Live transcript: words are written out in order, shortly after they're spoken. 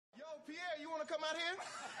want to come out here?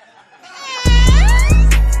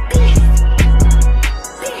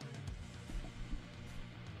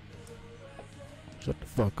 Shut the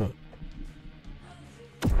fuck up.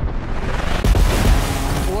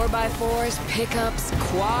 4x4s, pickups,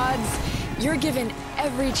 quads. You're given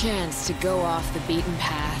every chance to go off the beaten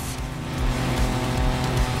path.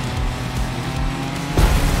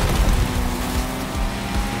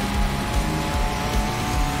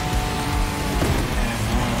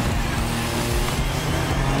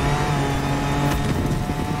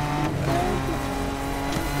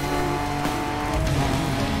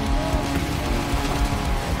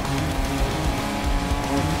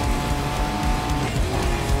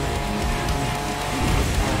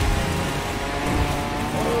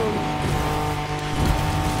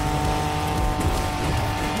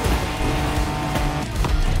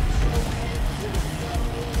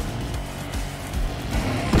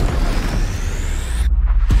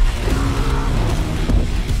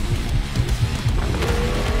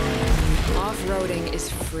 Off-roading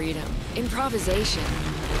is freedom, improvisation.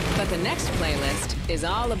 But the next playlist is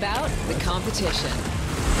all about the competition.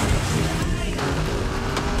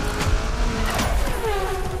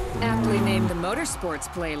 Aptly named the Motorsports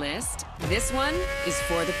playlist, this one is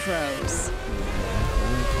for the pros.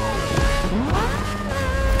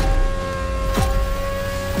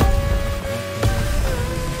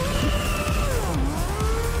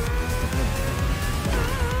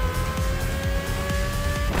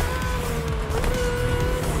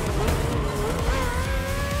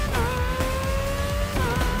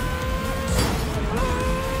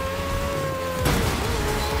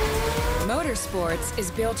 Motorsports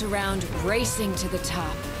is built around racing to the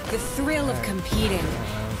top, the thrill of competing.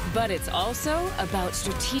 But it's also about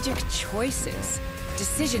strategic choices,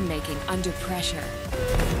 decision-making under pressure.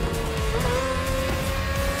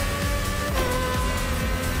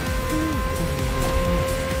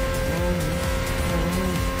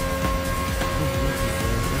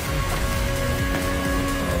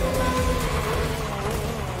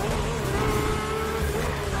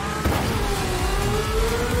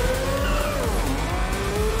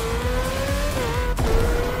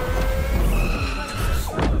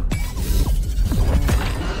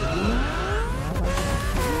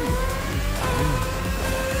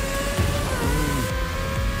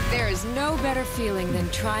 No better feeling than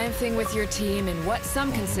triumphing with your team in what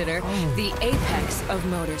some consider the apex of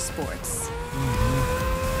motorsports.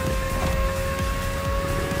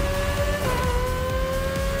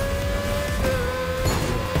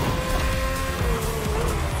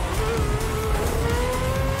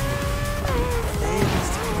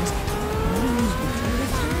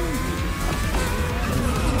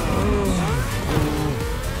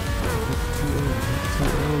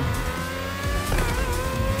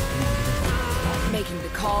 Making the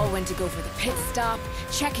call when to go for the pit stop,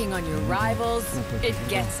 checking on your rivals, it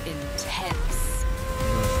gets intense.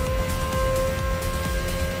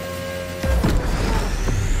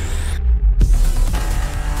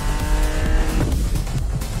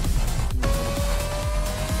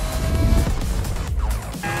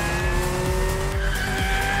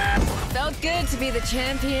 Felt good to be the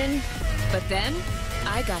champion, but then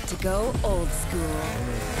I got to go old school.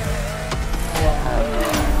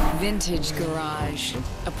 Vintage Garage,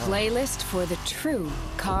 a playlist for the true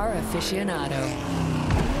car aficionado.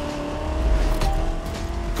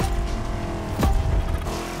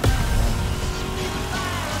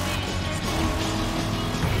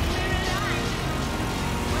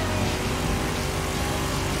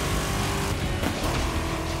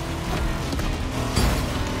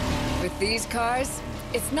 With these cars,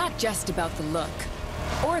 it's not just about the look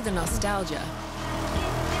or the nostalgia.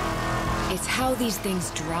 It's how these things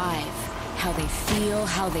drive, how they feel,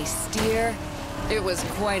 how they steer. It was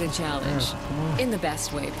quite a challenge, in the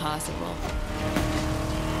best way possible.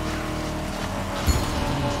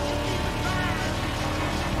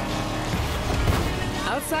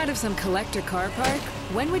 Outside of some collector car park,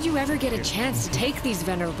 when would you ever get a chance to take these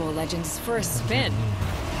venerable legends for a spin?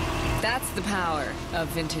 That's the power of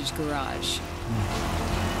Vintage Garage.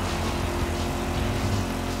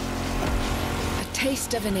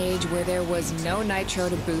 Taste of an age where there was no nitro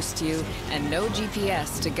to boost you and no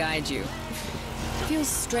GPS to guide you. Feels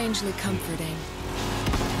strangely comforting.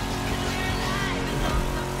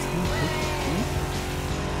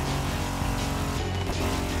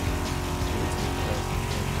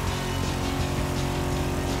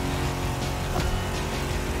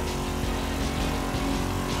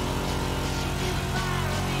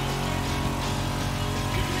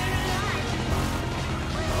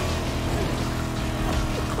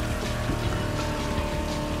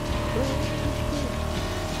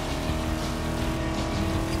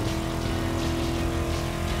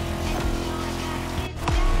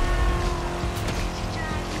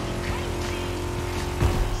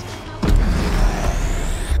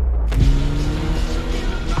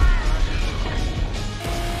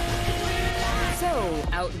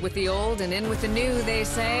 Out with the old and in with the new, they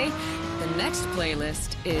say. The next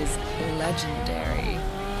playlist is legendary.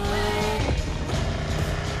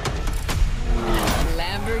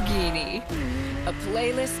 Lamborghini. A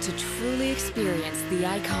playlist to truly experience the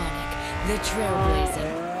iconic, the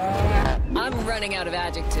trailblazing. I'm running out of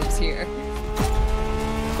adjectives here.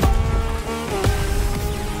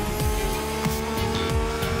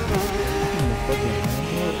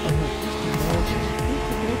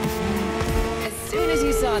 As soon as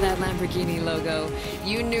you saw that Lamborghini logo,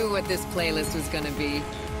 you knew what this playlist was gonna be.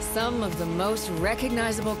 Some of the most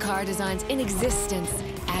recognizable car designs in existence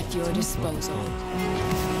at your disposal.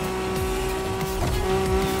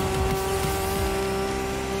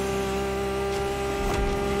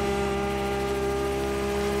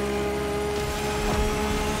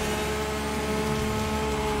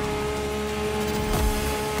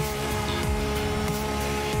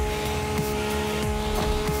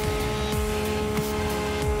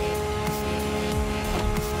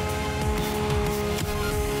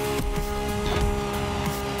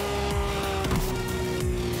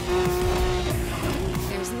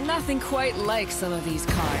 Nothing quite like some of these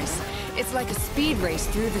cars. It's like a speed race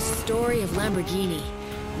through the story of Lamborghini,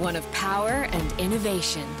 one of power and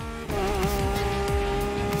innovation.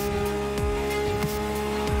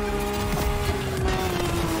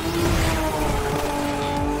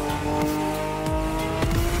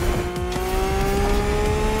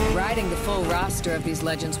 Riding the full roster of these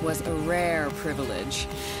legends was a rare privilege.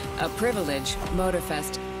 A privilege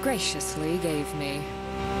Moterfest graciously gave me.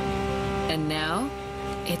 And now,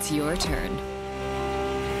 it's your turn.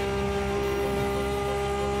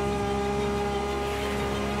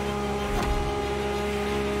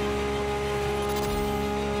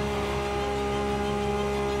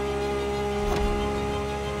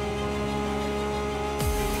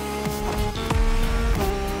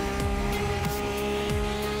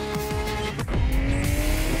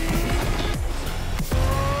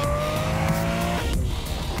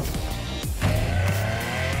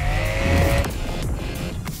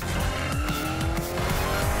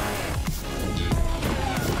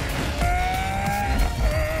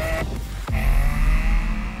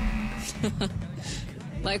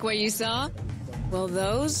 Like what you saw? Well,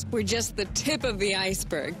 those were just the tip of the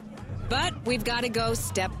iceberg. But we've got to go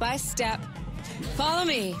step by step. Follow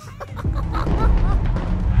me.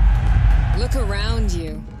 Look around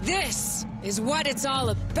you. This is what it's all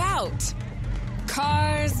about.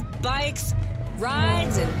 Cars, bikes,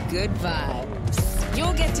 rides, and good vibes.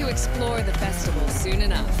 You'll get to explore the festival soon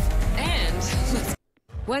enough. And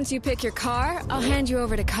once you pick your car, I'll hand you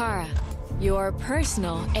over to Kara, your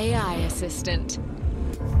personal AI assistant.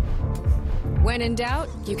 When in doubt,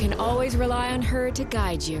 you can always rely on her to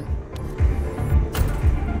guide you.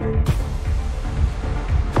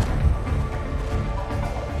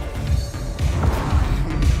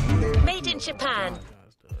 Made in Japan.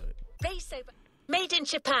 Race over. Made in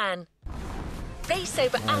Japan. Race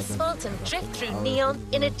over asphalt and drift through neon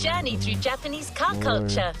in a journey through Japanese car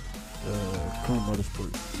culture.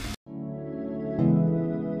 Motorsport.